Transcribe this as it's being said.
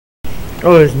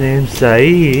Oh, his name's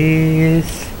Saeed.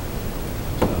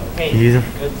 Hey, He's a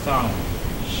good song.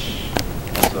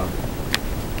 What's up?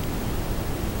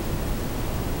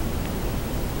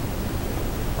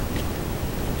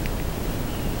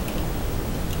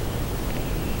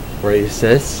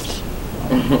 racist.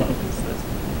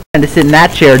 And to sit in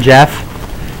that chair, Jeff.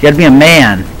 You gotta be a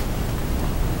man.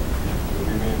 What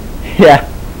do you mean? Yeah.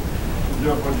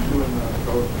 Jeff, what you doing,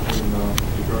 coach, in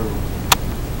Chicago?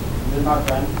 This is my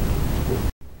friend.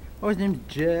 Oh, his name's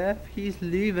Jeff. He's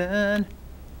leaving.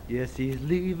 Yes, he's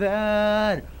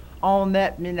leaving. On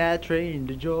that midnight train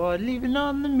to Georgia. Leaving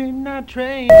on the midnight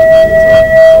train.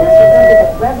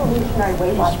 Revolutionary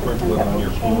weight loss system that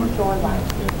will change your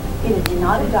life. It is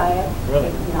not a diet. Really?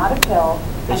 It is not a pill.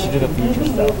 They should do and the it's future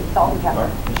using stuff. salt and pepper.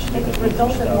 They should do It's the the future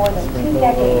result of stuff. more than 2 Sprinkle a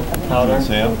decades little of powder. intense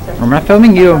Sam? research. I'm not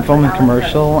filming you, I'm filming a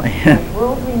commercial.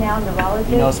 World-renowned neurologist.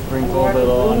 You know, sprinkle a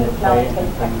little on your plate and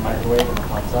American put in the microwave and it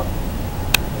pops up.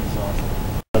 It's awesome.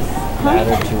 Does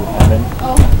matter to heaven.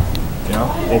 You know?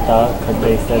 They thought, because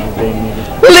they said that they needed.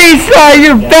 Lisa,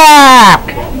 you're back!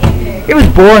 It was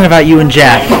boring about you and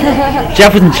Jeff.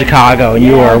 Jeff was in Chicago and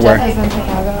you were where? Jeff was in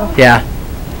Chicago. Yeah.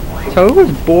 So it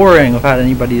was boring without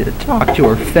anybody to talk to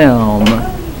or film.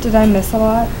 Did I miss a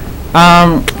lot?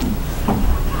 I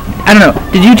don't know.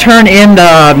 Did you turn in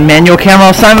the manual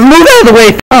camera? Simon, move out of the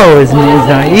way. Oh, his name is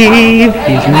Naive.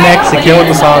 He's Mexican. What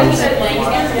the songs?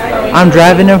 I'm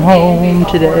driving him home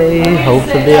today.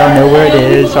 Hopefully I'll know where it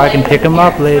is so I can pick him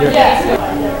up later.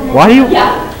 Why do you...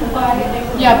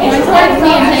 Yeah, point towards me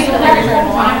and take a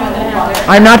picture.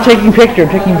 I'm not taking picture, I'm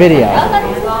taking video.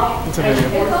 It's a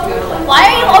video. Why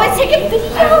are you always taking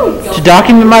videos? To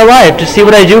document my life, to see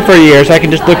what I do for a year so I can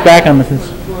just look back on this.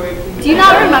 Do you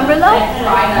not remember though?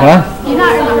 What? Do you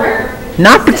not remember?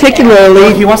 Not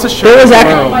particularly. He wants to show There was the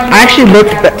actually, world. I actually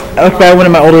looked at one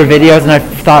of my older videos and I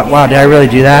thought, wow, did I really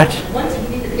do that?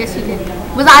 Yes, you did.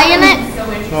 Was I in it?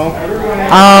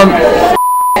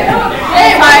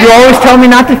 You always tell me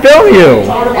not to film you.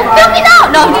 Well, film me now.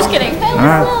 No, I'm just kidding.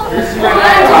 Alright.